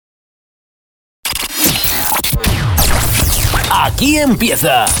Aquí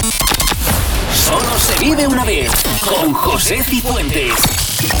empieza Solo se vive una vez con José Cifuentes.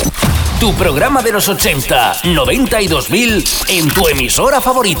 Tu programa de los 80, 90 y 2000 en tu emisora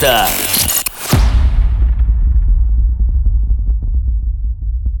favorita.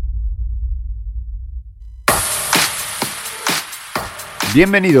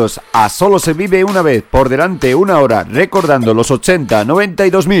 Bienvenidos a Solo se vive una vez, por delante una hora recordando los 80, 90 y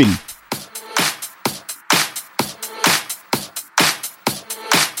 2000.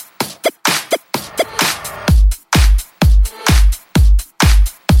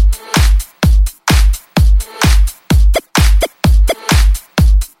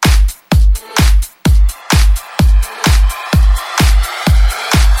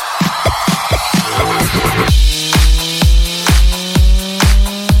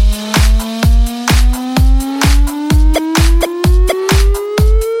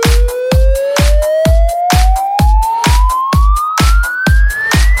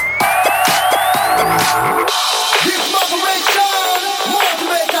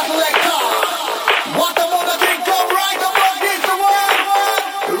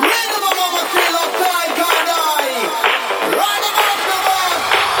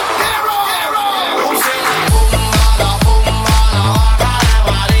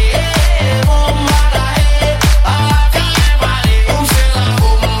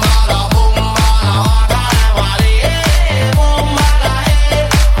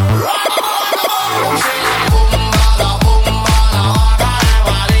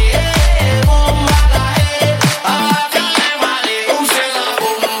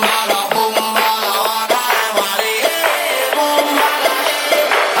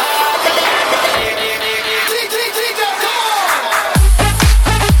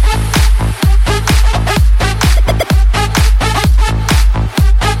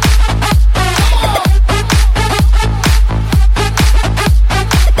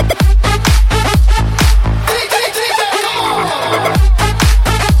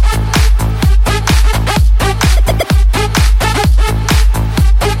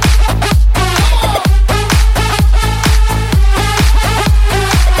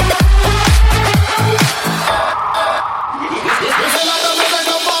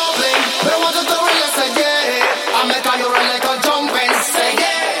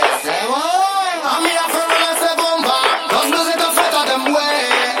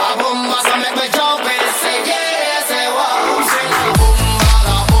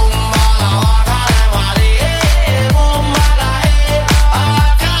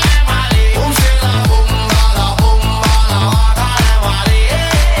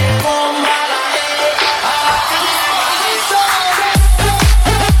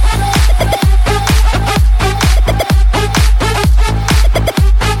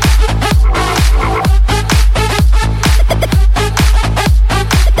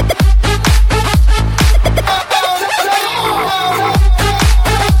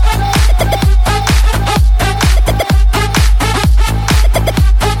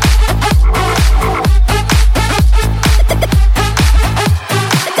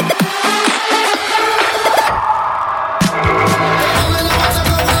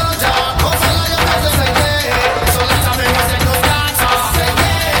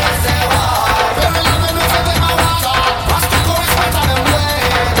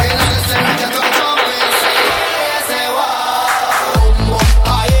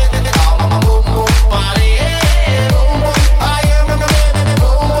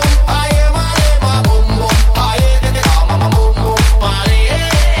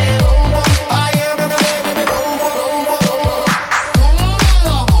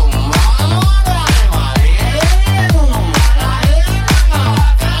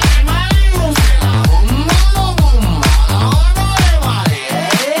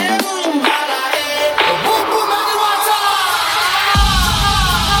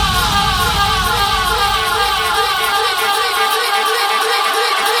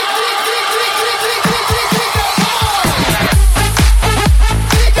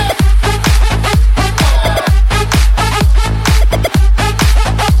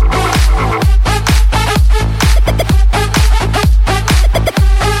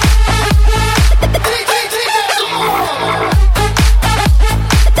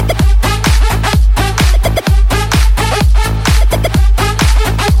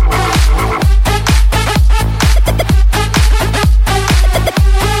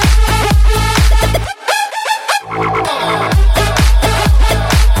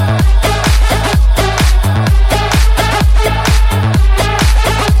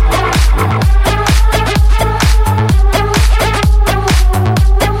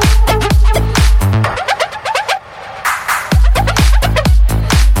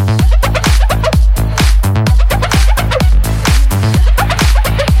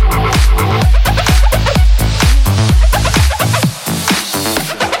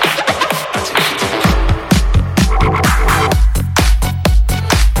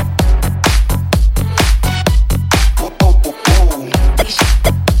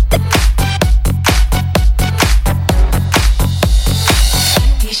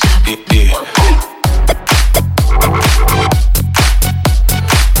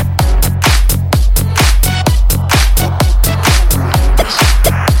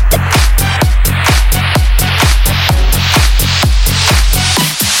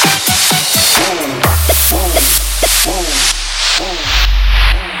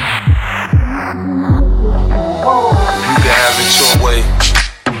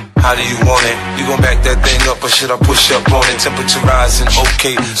 gon' back that thing up or should I push up on it? Temperature rising,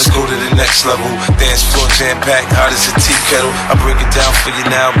 okay, let's go to the next level. Dance floor jam-packed, hot as a tea kettle. I break it down for you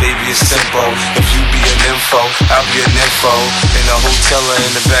now, baby, it's simple. If you be an info, I'll be an info. In a hotel or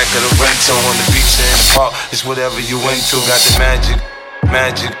in the back of the rental, on the beach or in the park, it's whatever you into. Got the magic,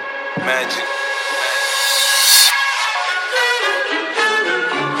 magic, magic.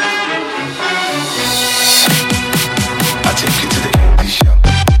 I take you to the candy shop.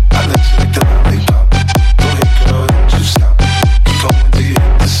 I let you lick the lollipop. Go ahead, girl, don't you stop. Keep going till you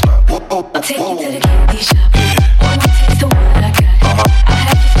hit the spot. Whoa, I'll take you to the candy shop. Yeah. One more taste of what I got. I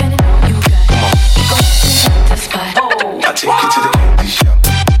have you spending all you got. Come on. Keep going till you hit the spot. I take you to the candy shop.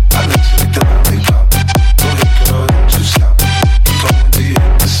 I let you lick the lollipop. Go ahead, girl, don't you stop. Keep going till you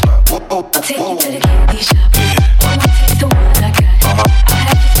hit the spot. I'll take you to the candy shop. Yeah. One more taste of what I got. I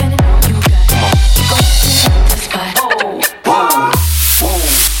have you spending all you got. Come on. Keep going till you hit the spot.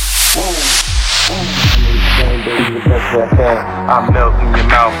 I melt in your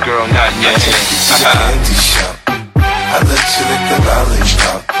mouth, girl, not in your hand. I take you to the candy shop. I let you lick the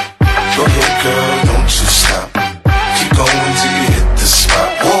lollipop. Go ahead, girl, don't you stop. Keep going till you hit the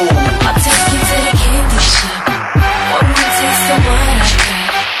spot. Whoa. I'll take you to the candy shop. One more taste of what I got.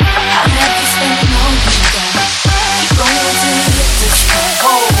 I'll have you spending all you got. Keep going till you hit the spot.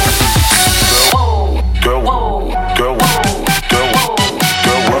 Girl, girl, what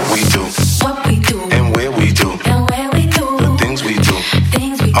we do, What we do, and where we do, and where we do, the things we do,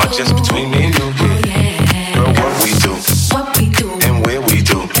 things we are do. just between me and you. Yeah. Girl, what we do, What we do, and where we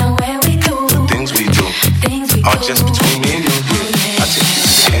do, and where we do, the things we do, things we are do. just between me and you. I take you to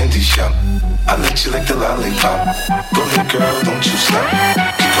the candy shop. I let you lick the lollipop. Go ahead, girl, don't you stop.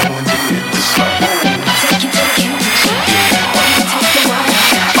 Keep going till you hit the spot. Take you to the candy shop. One more taste of what I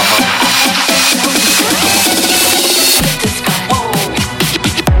got. I have you spending all you got. Hit the spot. Whoa.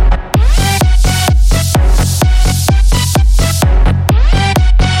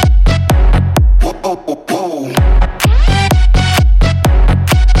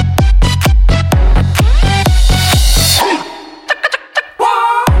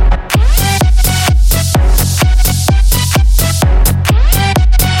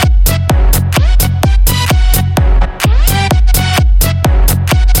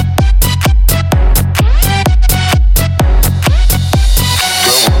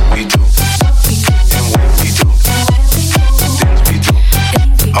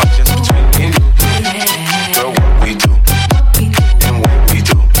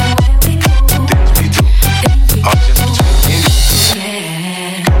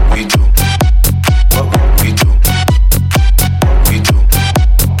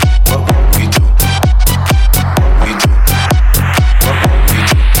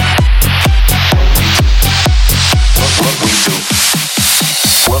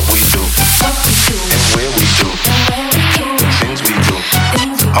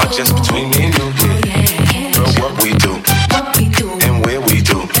 just between me and you, yeah. What we do, and where we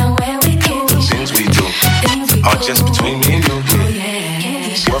do, the things we do, are just between me and you, yeah. Girl,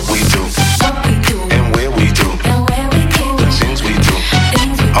 what we do, and where we do, the things we do,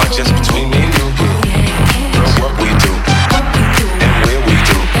 are just between me and you.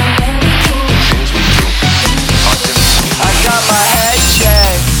 I got my head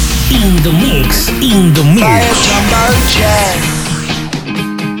checked. In the mix, in the By a mix. jumbo jet.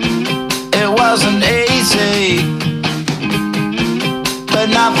 It wasn't easy, but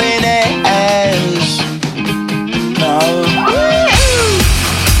nothing is. No.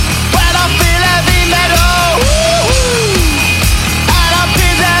 When I feel heavy metal, and I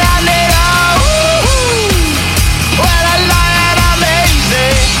feel that I need when I lie and I'm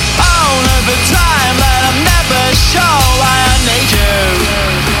easy, all of the time, and I'm never sure why I need you.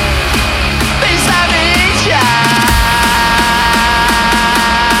 Beside me,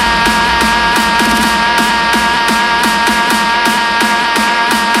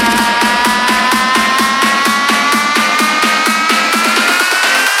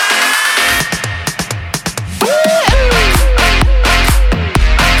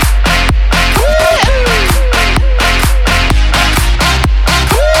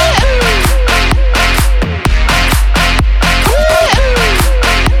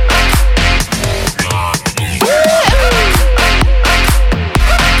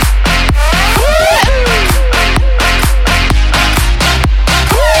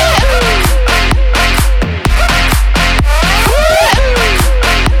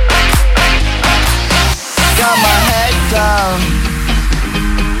 got my head down.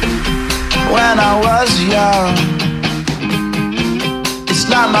 When I was young, it's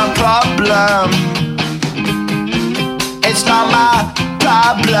not my problem. It's not my problem.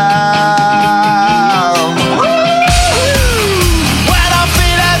 problem. When I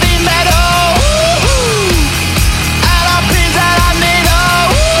feel heavy metal, and a piece that I need,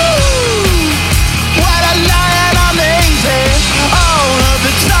 what a lion I'm easy all of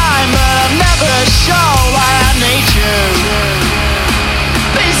the time, but I'm never sure why I need you.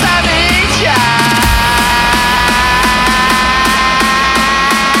 Please let me try.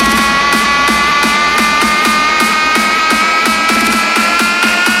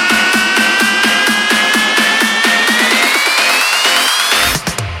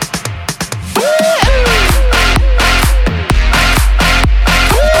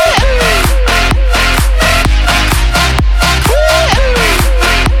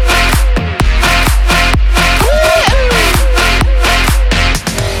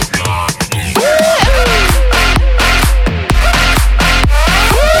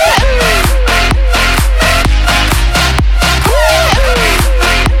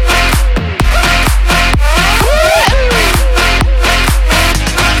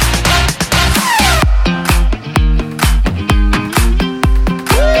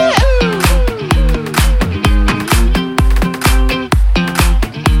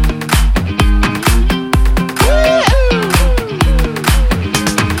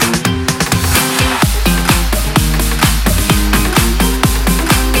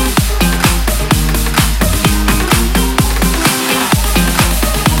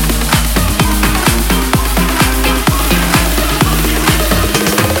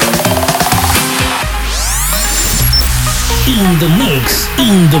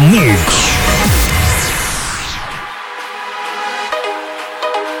 In the mix.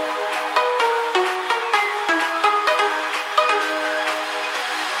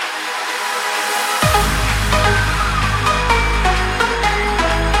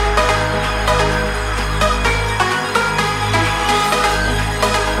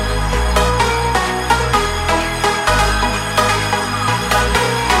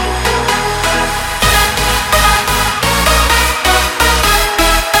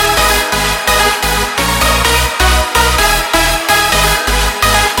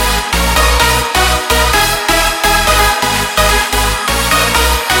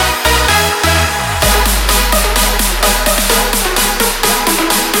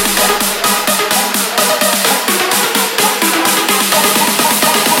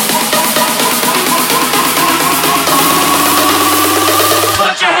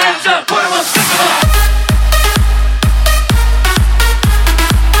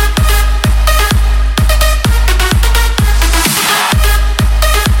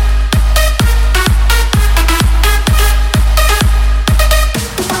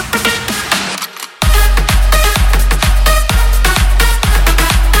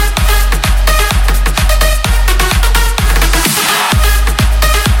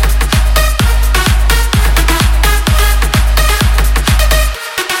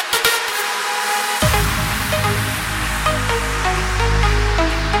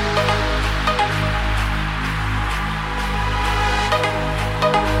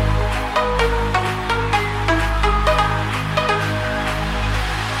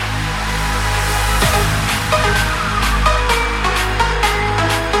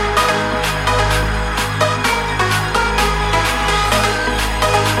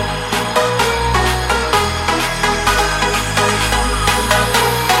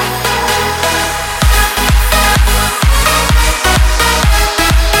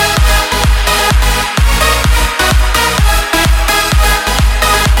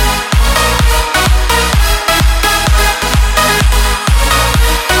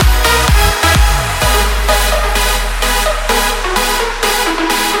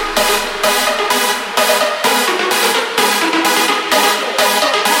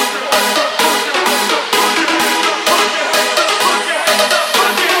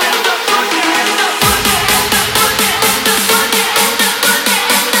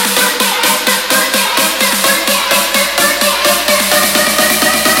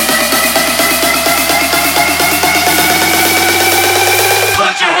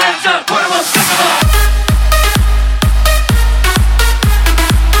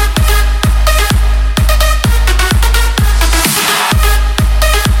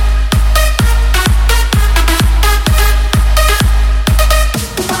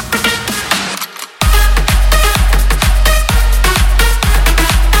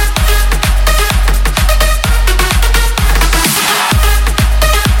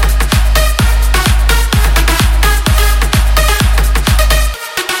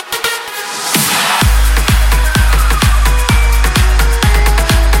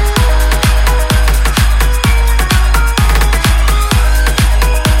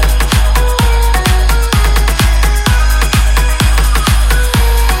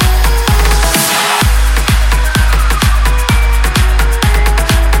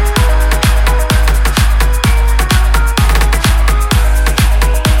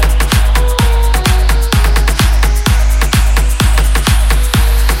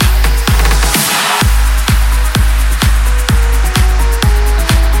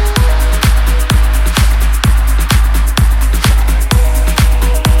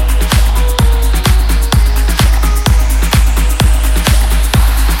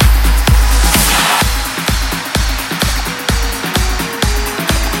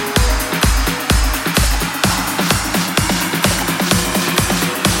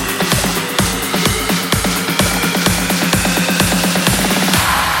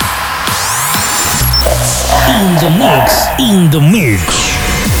 In the mix.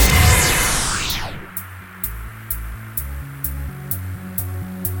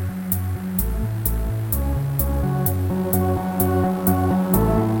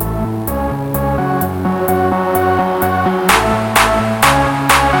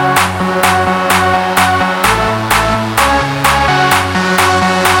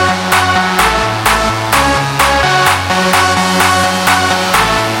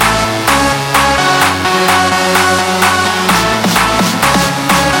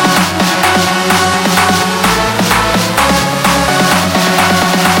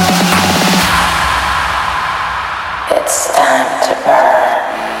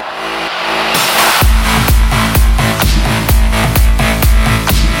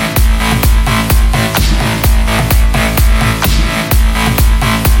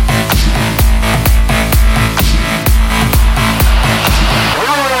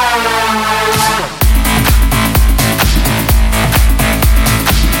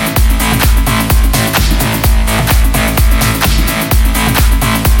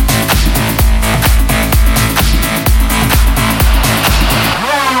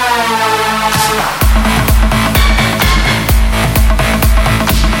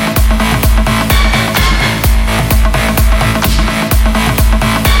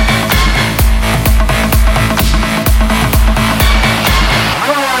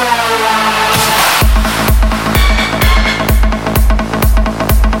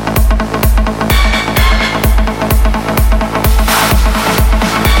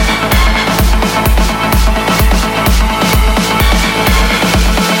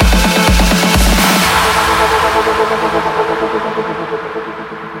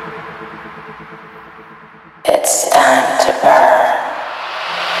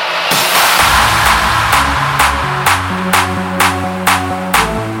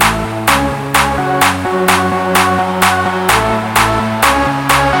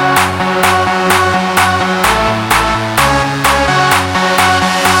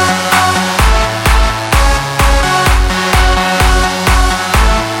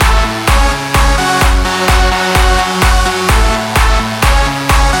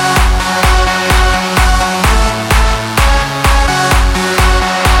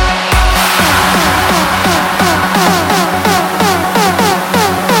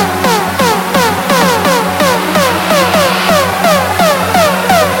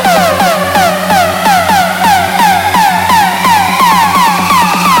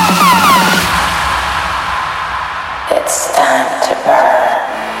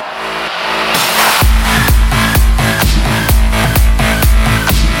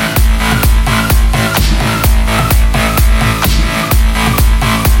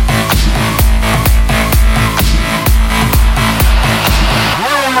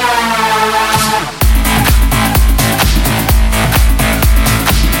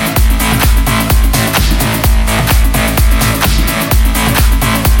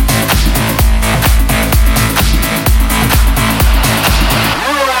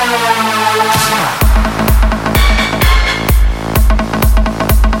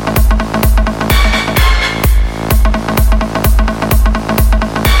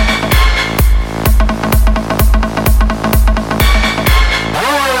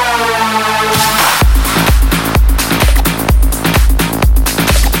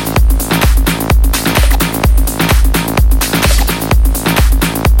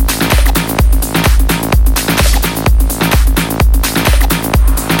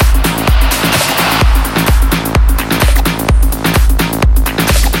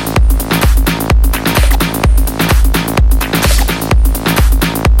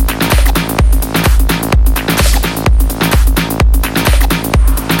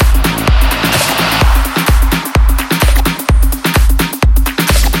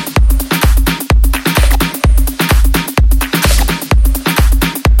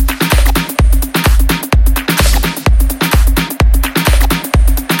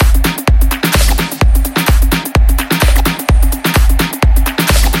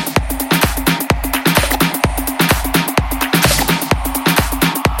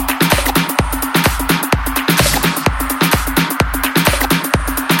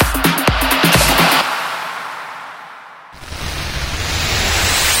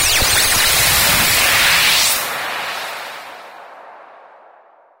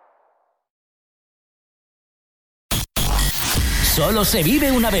 Solo se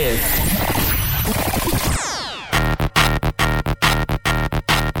vive una vez.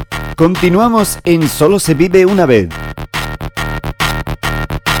 Continuamos en Solo se vive una vez.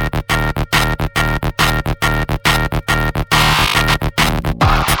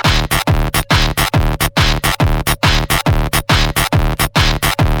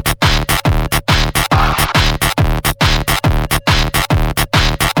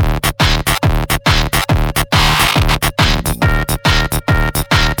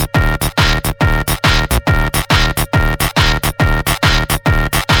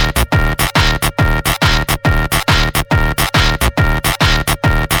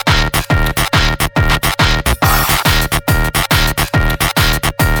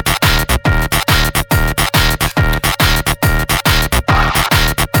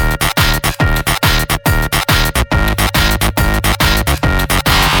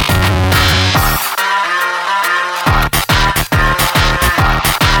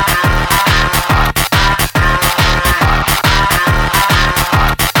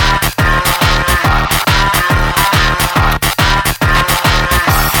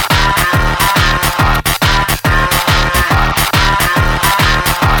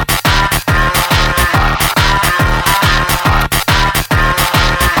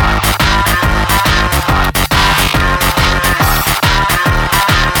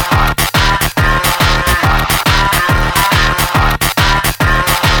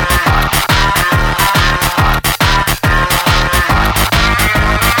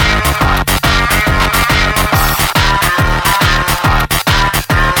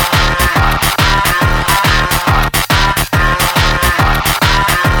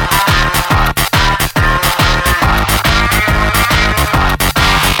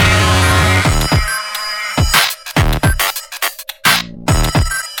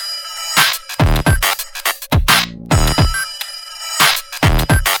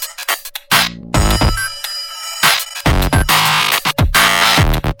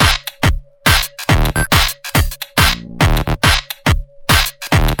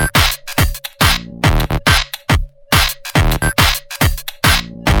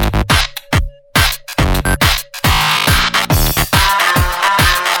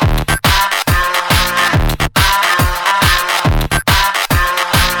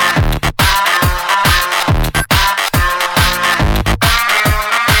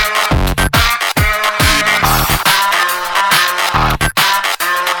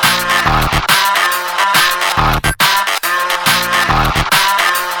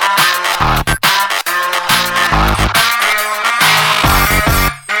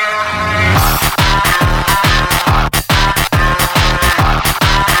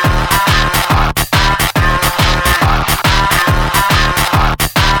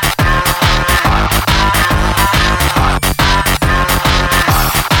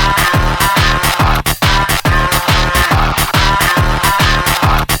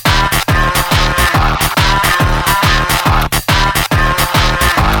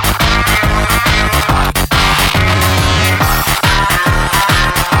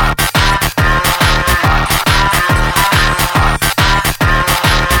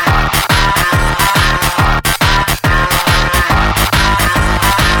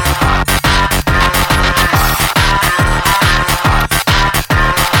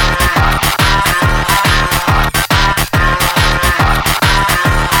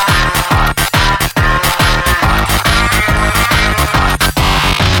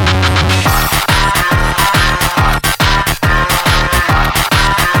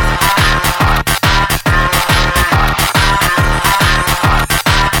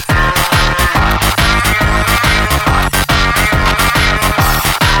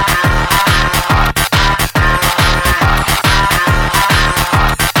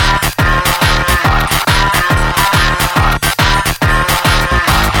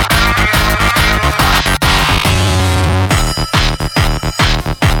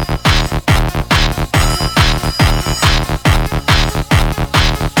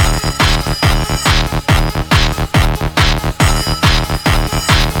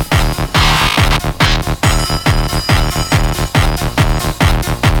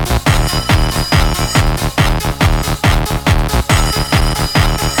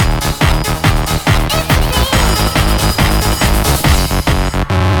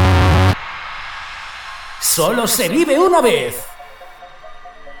 Solo se vive una vez.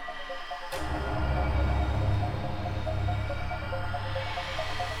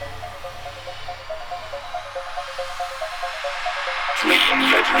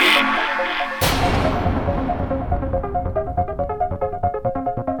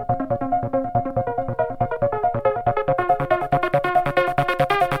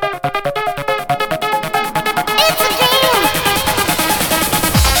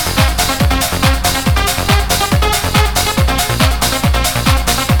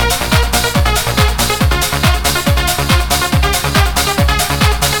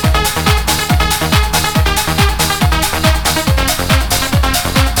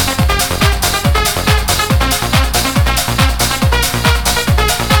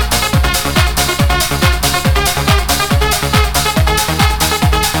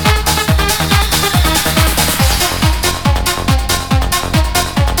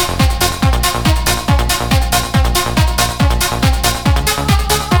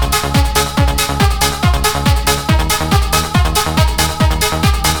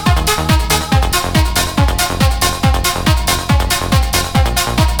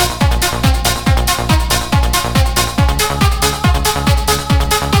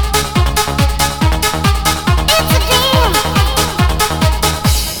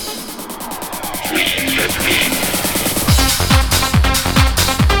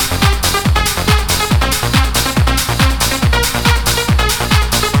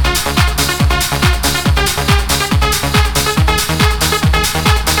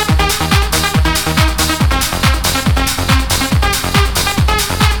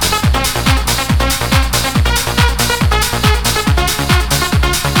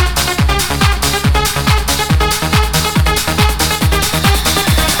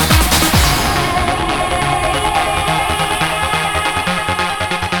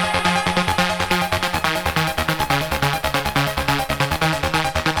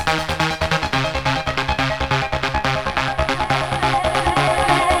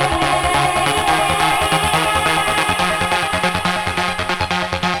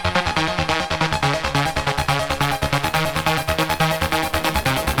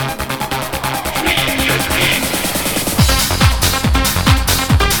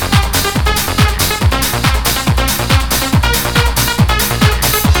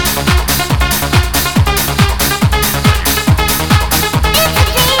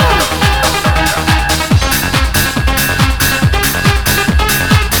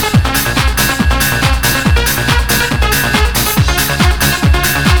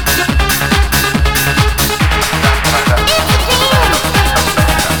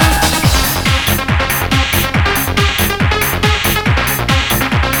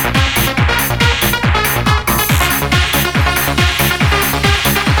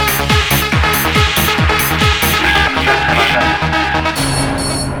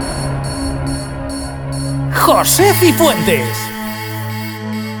 José Cifuentes.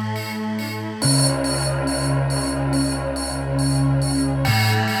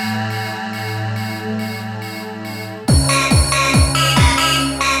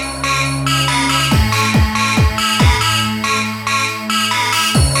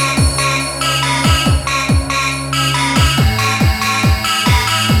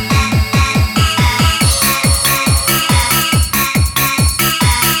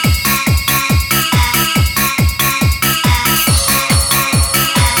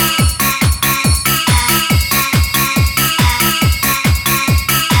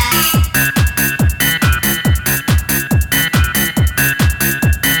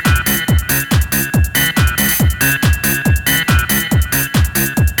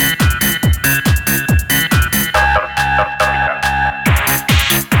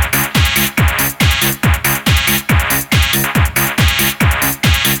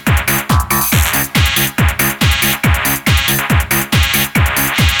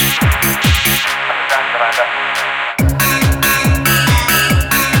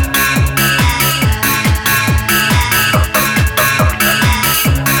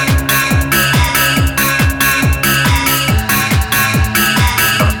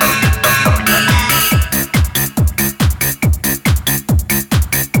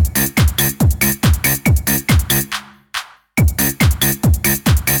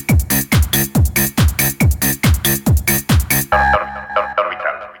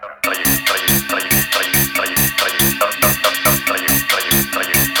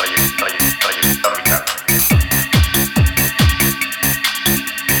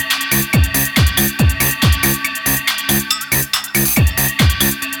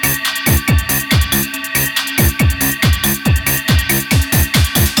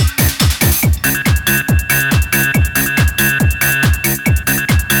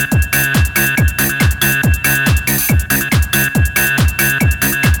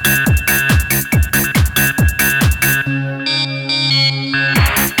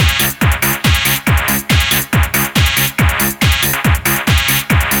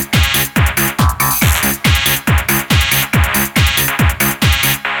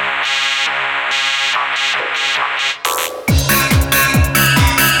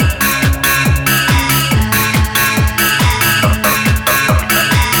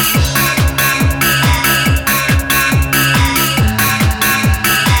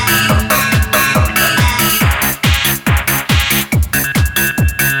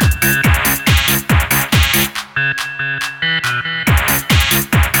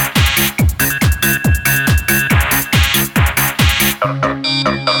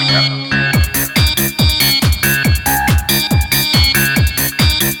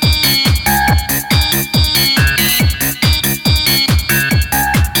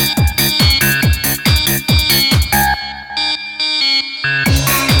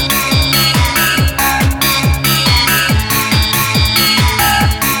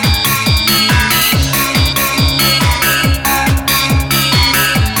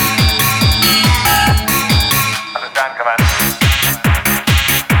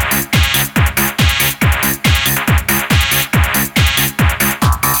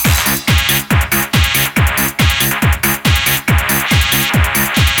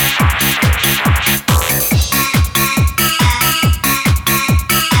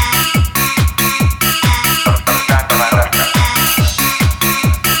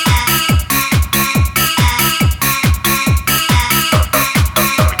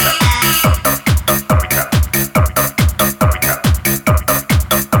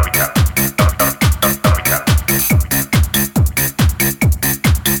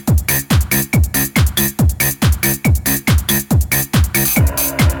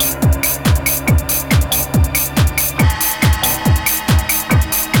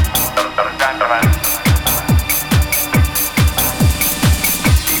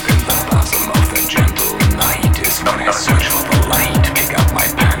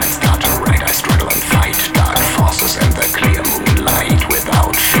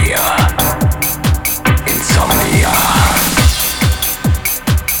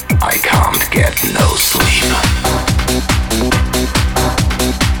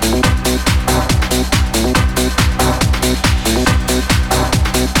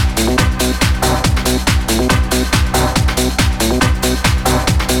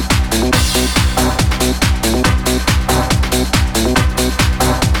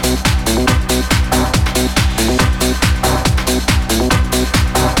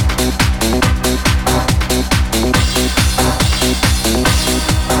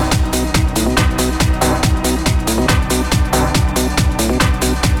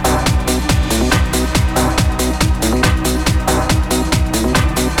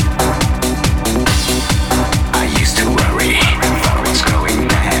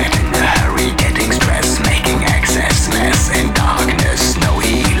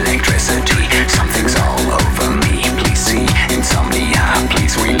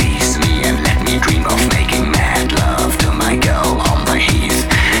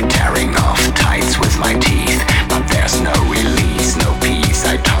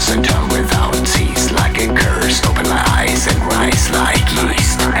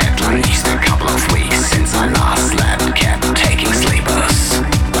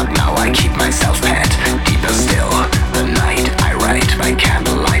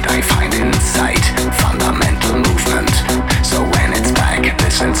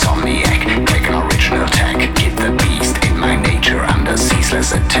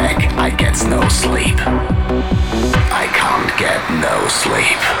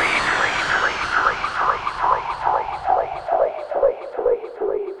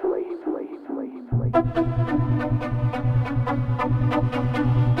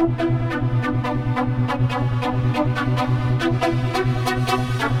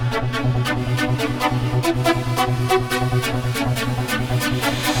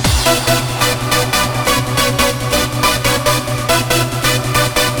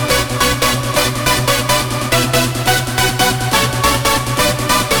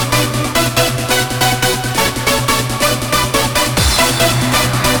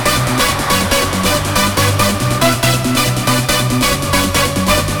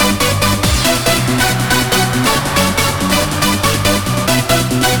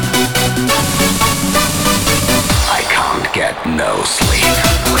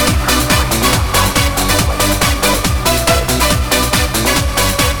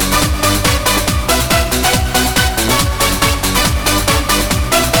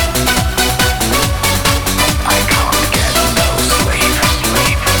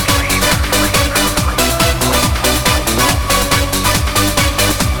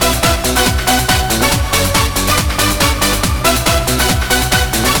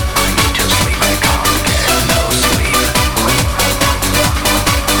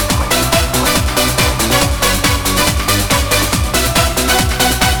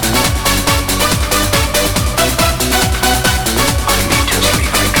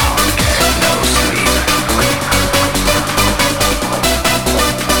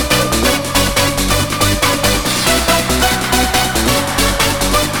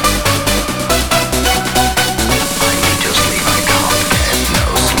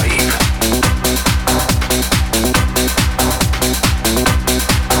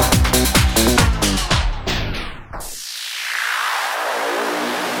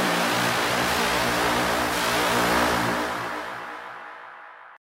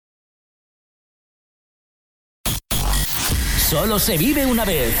 Solo se vive una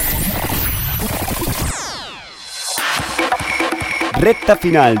vez. Recta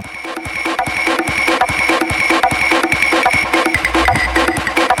final.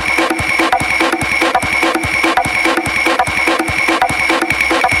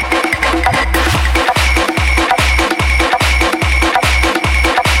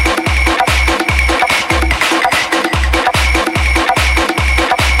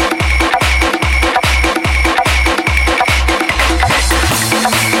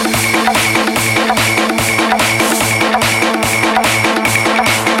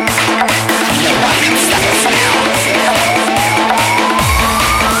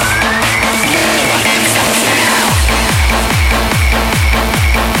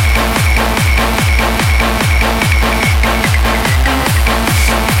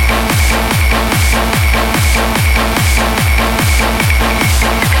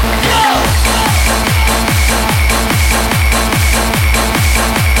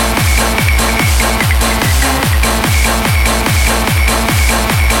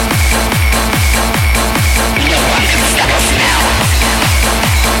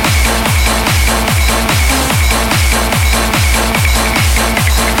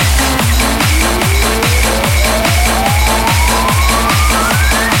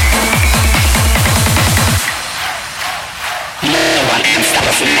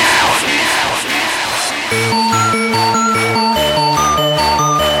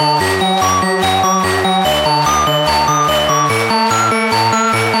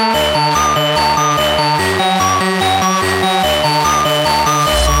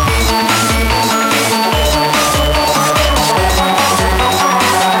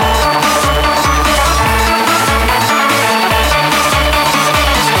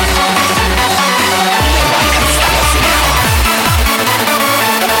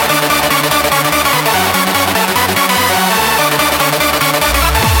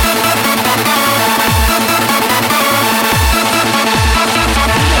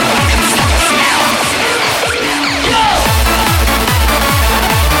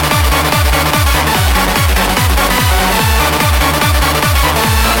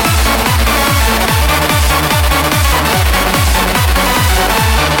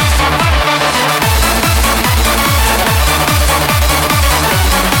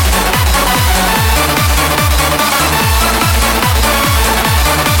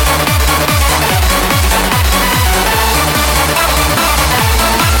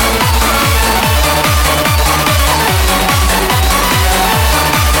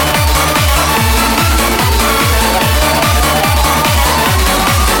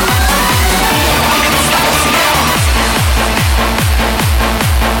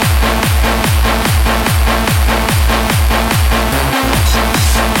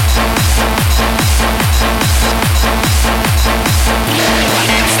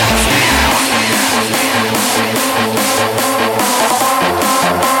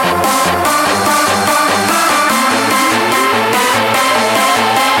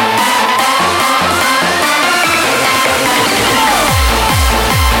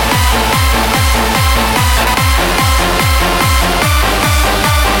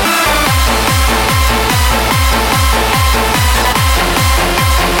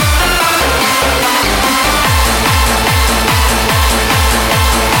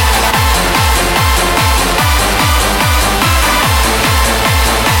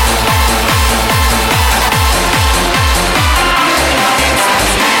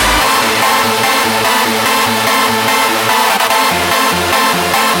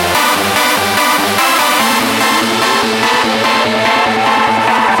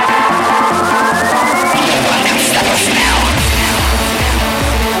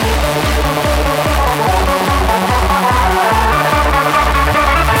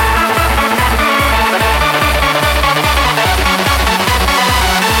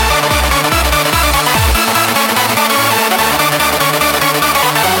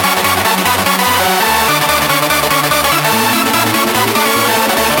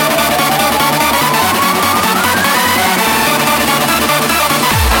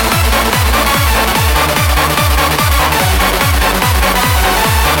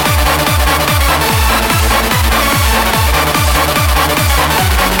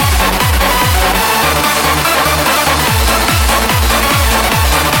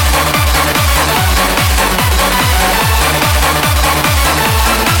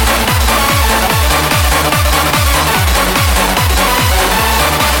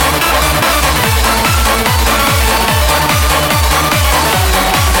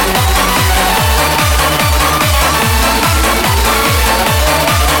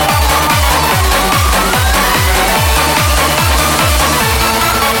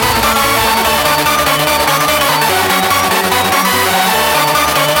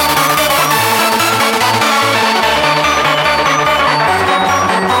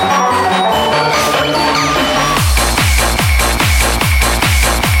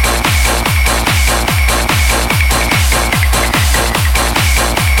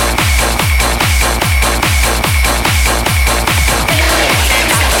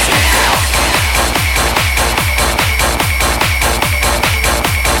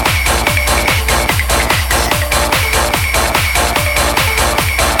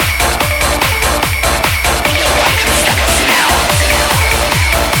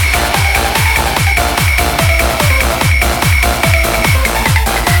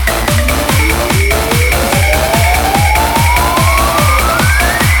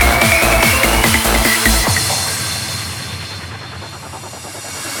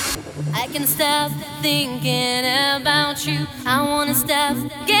 about you. I wanna stop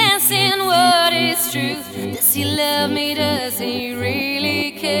guessing what is true. Does he love me? Does he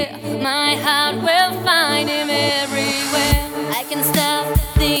really care? My heart will find him everywhere. I can stop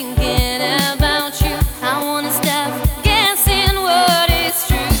thinking about you. I wanna stop guessing what is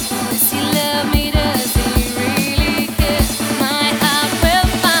true. Does he love me? Does he really care? My heart will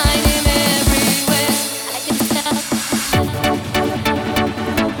find him everywhere. I can stop.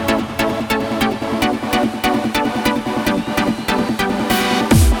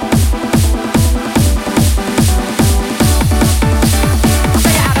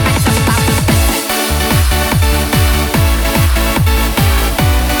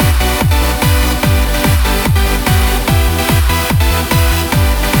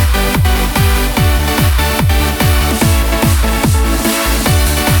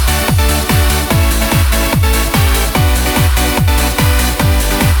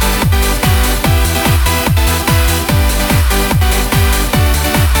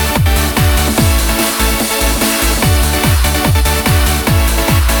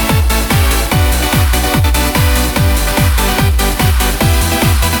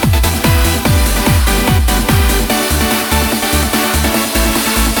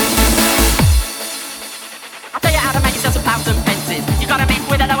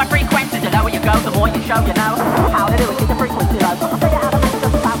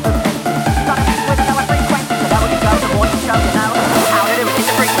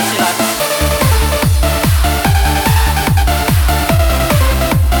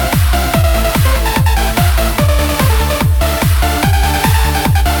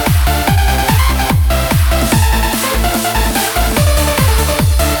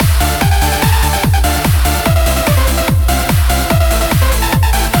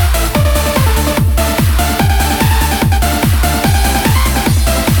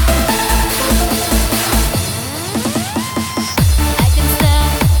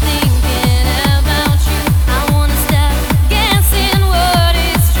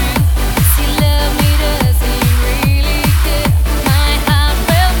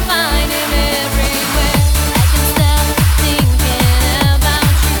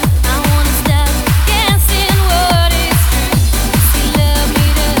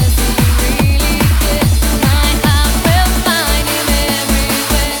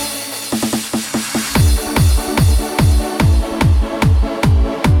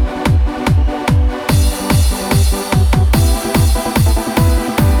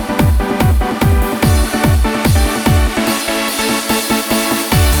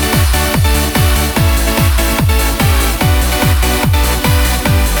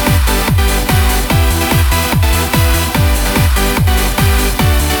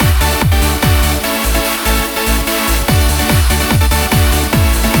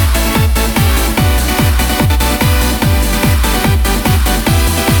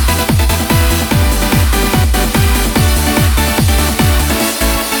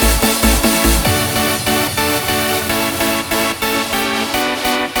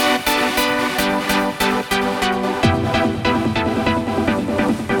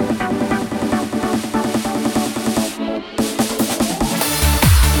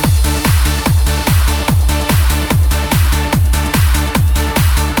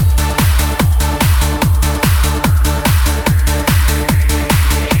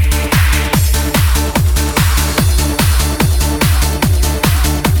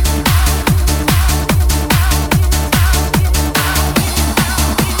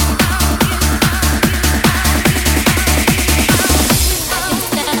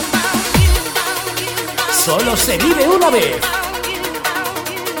 Solo se vive una vez.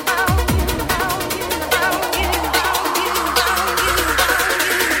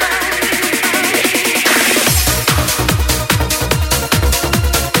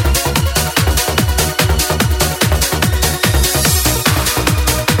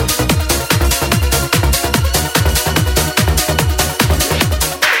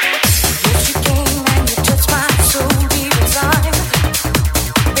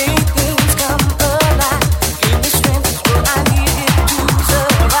 I need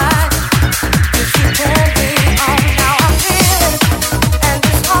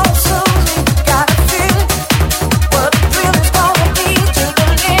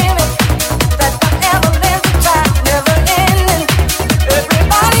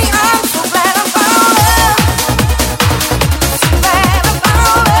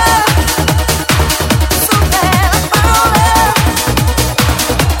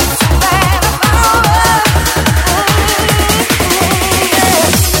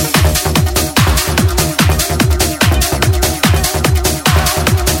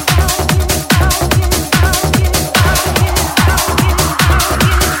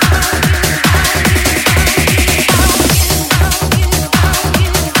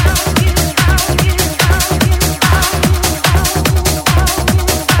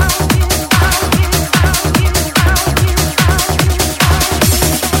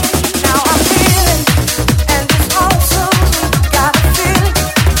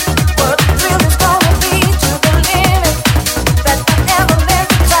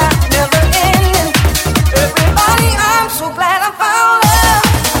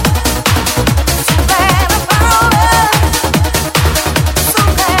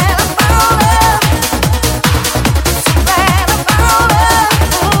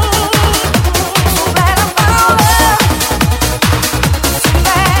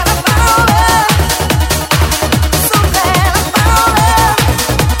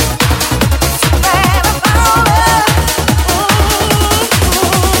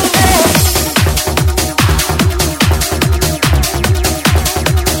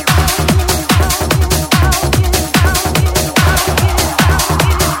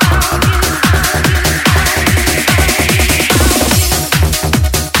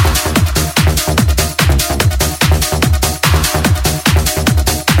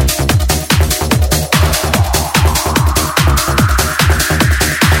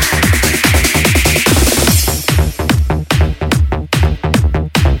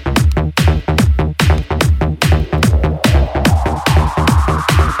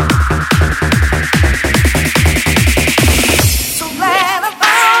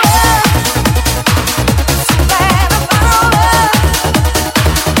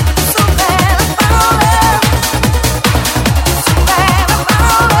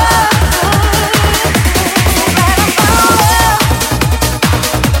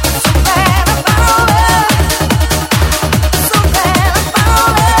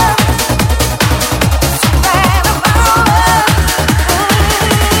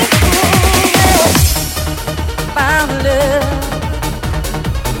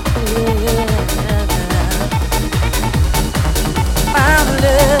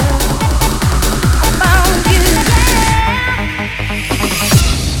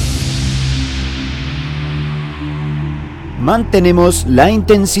mantenemos la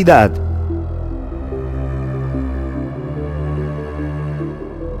intensidad.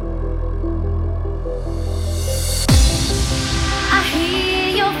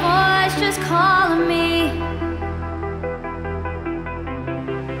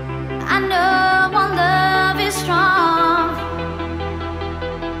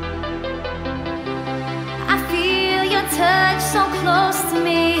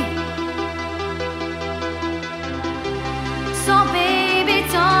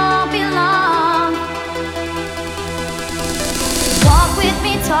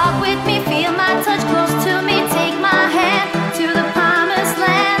 Talk with me, feel my touch close to me. Take my hand to the promised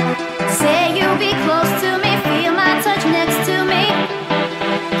land. Say you'll be close to me, feel my touch next to me.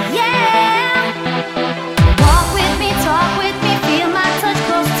 Yeah. Walk with me, talk with me, feel my touch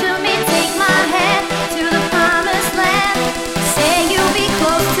close to me. Take my hand to the promised land. Say you'll be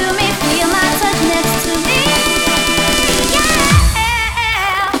close to me, feel my touch next to me.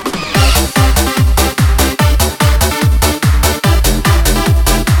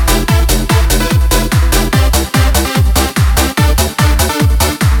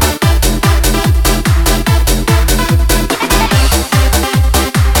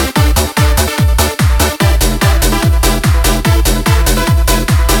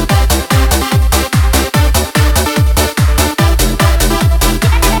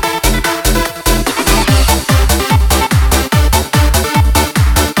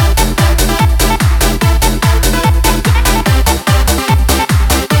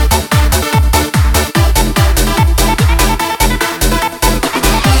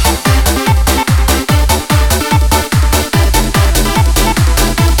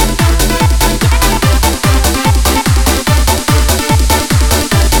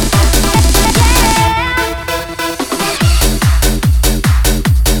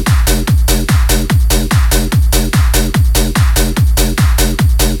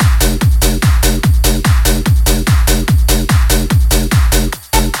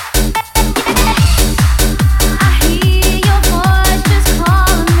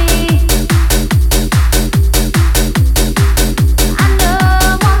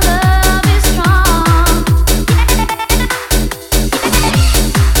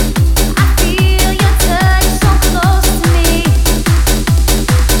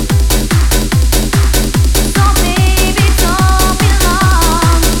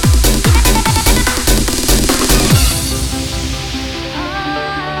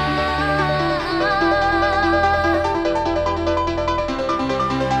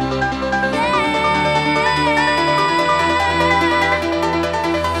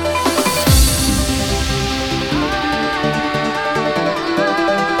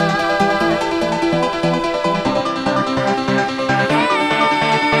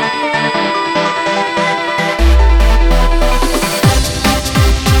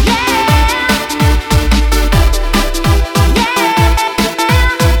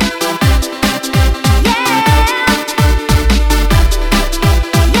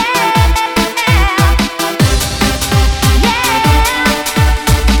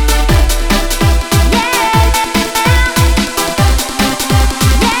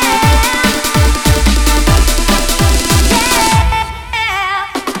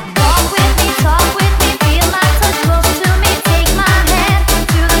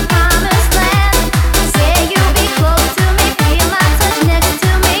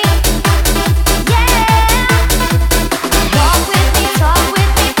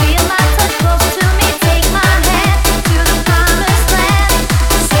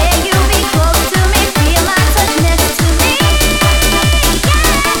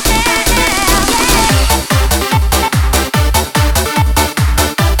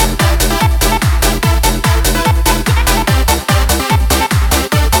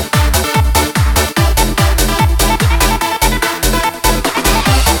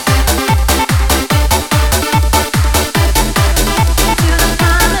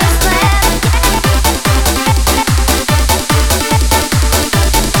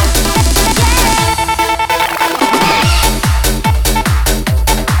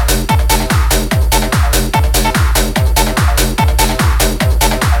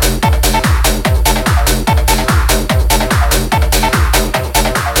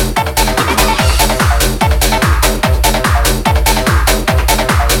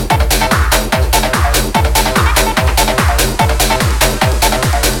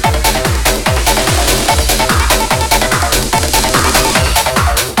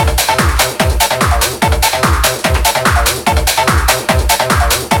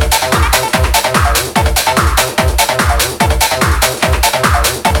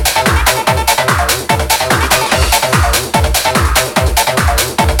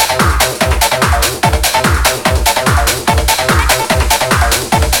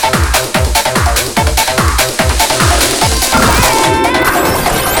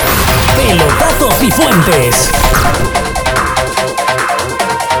 Cifuentes.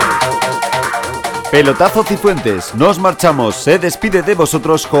 Pelotazo Cifuentes, nos marchamos, se despide de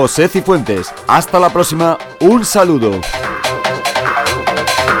vosotros José Cifuentes. Hasta la próxima, un saludo.